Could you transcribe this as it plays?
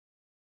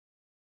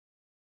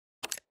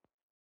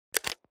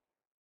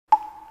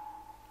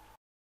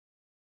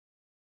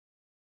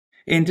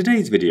In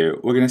today's video,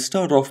 we're going to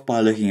start off by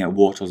looking at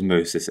what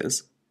osmosis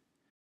is,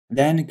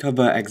 then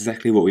cover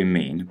exactly what we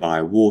mean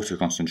by water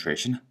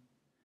concentration,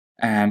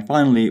 and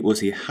finally we'll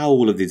see how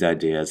all of these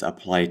ideas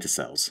apply to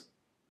cells.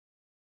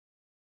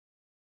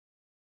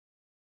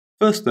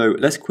 First though,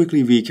 let's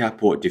quickly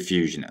recap what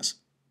diffusion is.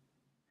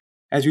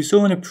 As we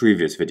saw in a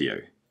previous video,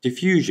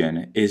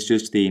 diffusion is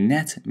just the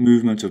net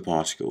movement of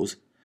particles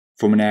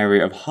from an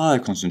area of higher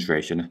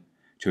concentration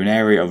to an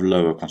area of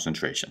lower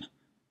concentration.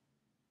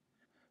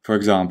 For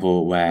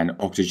example, when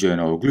oxygen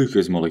or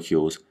glucose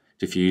molecules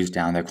diffuse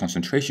down their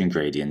concentration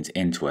gradient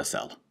into a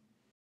cell.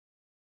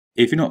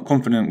 If you're not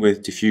confident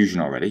with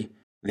diffusion already,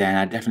 then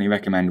I definitely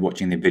recommend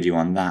watching the video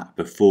on that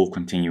before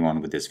continuing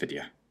on with this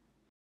video.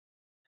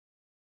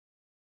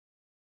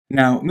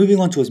 Now,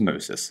 moving on to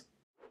osmosis.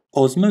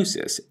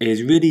 Osmosis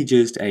is really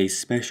just a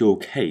special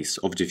case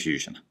of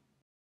diffusion,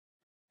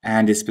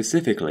 and is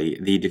specifically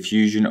the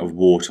diffusion of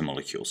water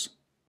molecules.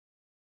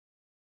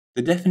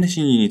 The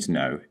definition you need to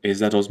know is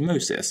that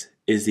osmosis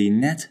is the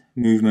net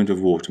movement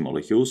of water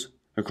molecules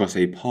across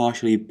a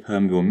partially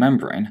permeable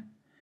membrane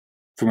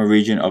from a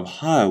region of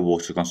higher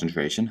water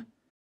concentration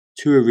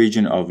to a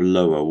region of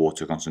lower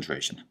water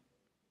concentration.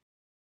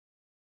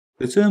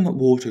 The term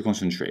water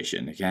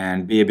concentration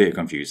can be a bit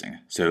confusing,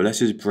 so let's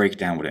just break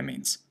down what it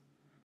means.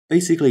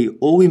 Basically,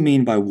 all we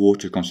mean by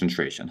water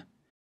concentration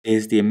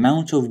is the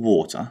amount of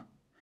water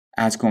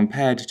as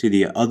compared to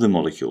the other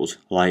molecules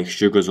like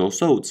sugars or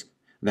salts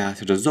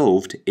that are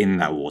dissolved in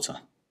that water.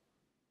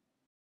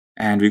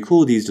 And we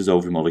call these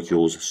dissolving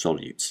molecules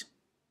solutes.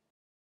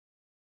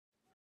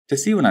 To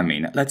see what I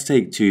mean, let's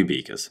take two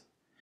beakers,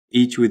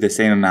 each with the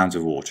same amount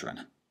of water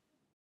in.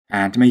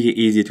 And to make it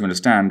easier to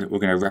understand, we're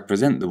going to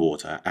represent the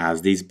water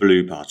as these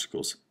blue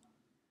particles.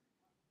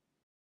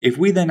 If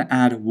we then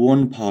add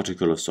one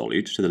particle of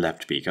solute to the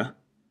left beaker,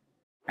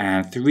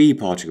 and 3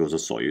 particles of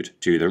solute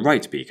to the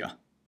right beaker,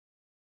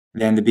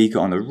 then the beaker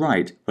on the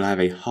right will have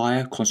a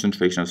higher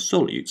concentration of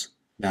solutes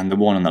than the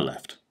one on the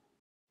left,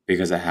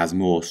 because it has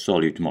more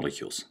solute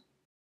molecules.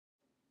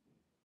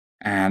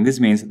 And this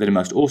means that it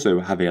must also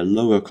have a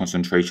lower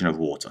concentration of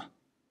water,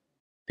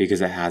 because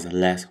it has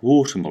less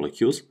water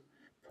molecules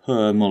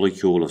per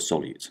molecule of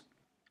solute.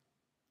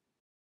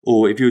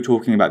 Or if you're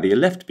talking about the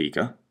left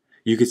beaker,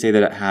 you could say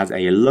that it has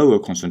a lower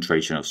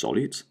concentration of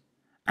solutes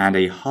and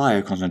a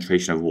higher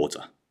concentration of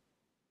water.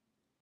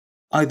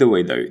 Either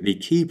way though, the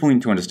key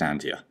point to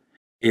understand here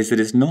is that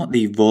it's not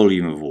the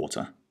volume of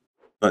water,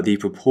 but the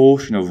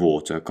proportion of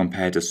water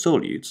compared to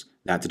solutes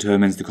that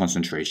determines the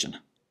concentration.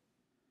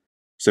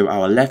 So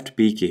our left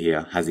beaker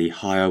here has a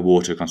higher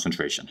water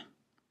concentration.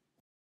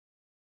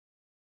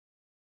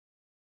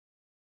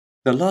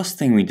 The last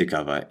thing we need to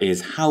cover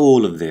is how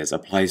all of this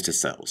applies to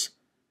cells.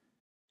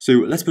 So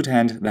let's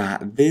pretend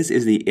that this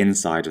is the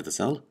inside of the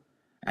cell,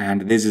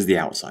 and this is the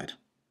outside.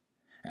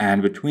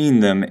 And between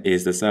them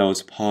is the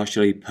cell's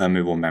partially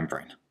permeable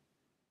membrane.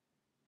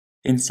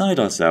 Inside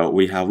our cell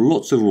we have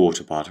lots of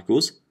water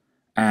particles,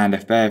 and a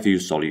fair few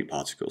solute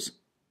particles.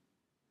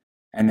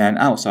 And then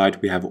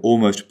outside we have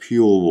almost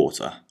pure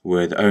water,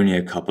 with only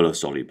a couple of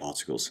solute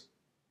particles.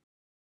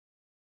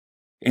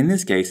 In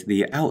this case,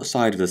 the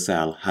outside of the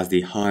cell has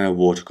the higher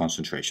water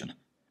concentration,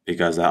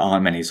 because there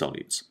aren't many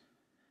solutes,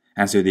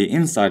 and so the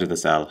inside of the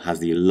cell has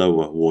the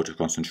lower water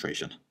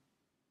concentration.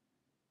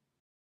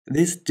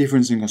 This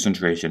difference in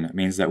concentration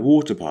means that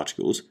water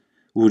particles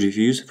will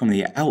diffuse from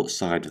the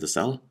outside of the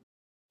cell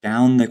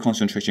down the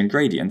concentration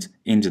gradient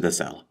into the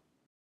cell.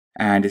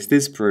 And it's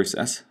this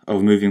process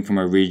of moving from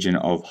a region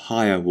of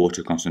higher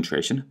water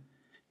concentration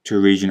to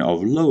a region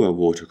of lower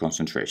water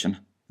concentration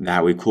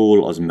that we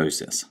call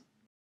osmosis.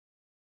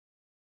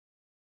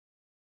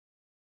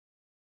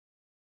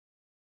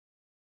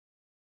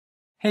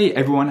 Hey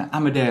everyone,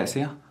 I'm Edexcel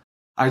here.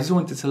 I just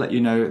wanted to let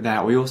you know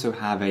that we also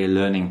have a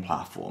learning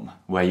platform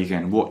where you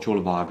can watch all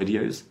of our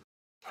videos,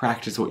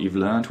 practice what you've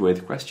learned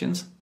with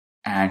questions,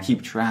 and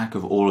keep track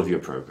of all of your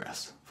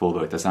progress for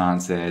both the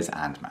sciences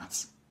and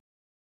maths.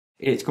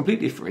 It's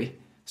completely free,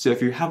 so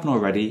if you haven't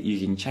already, you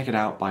can check it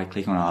out by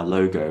clicking on our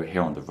logo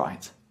here on the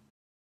right.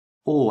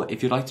 Or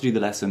if you'd like to do the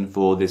lesson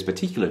for this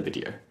particular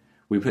video,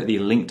 we put the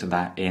link to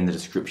that in the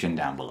description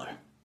down below.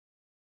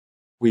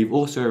 We've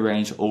also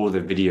arranged all of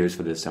the videos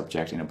for this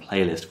subject in a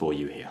playlist for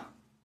you here.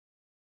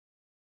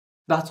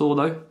 That's all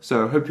though,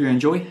 so hope you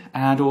enjoy,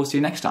 and we'll see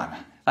you next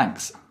time.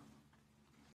 Thanks.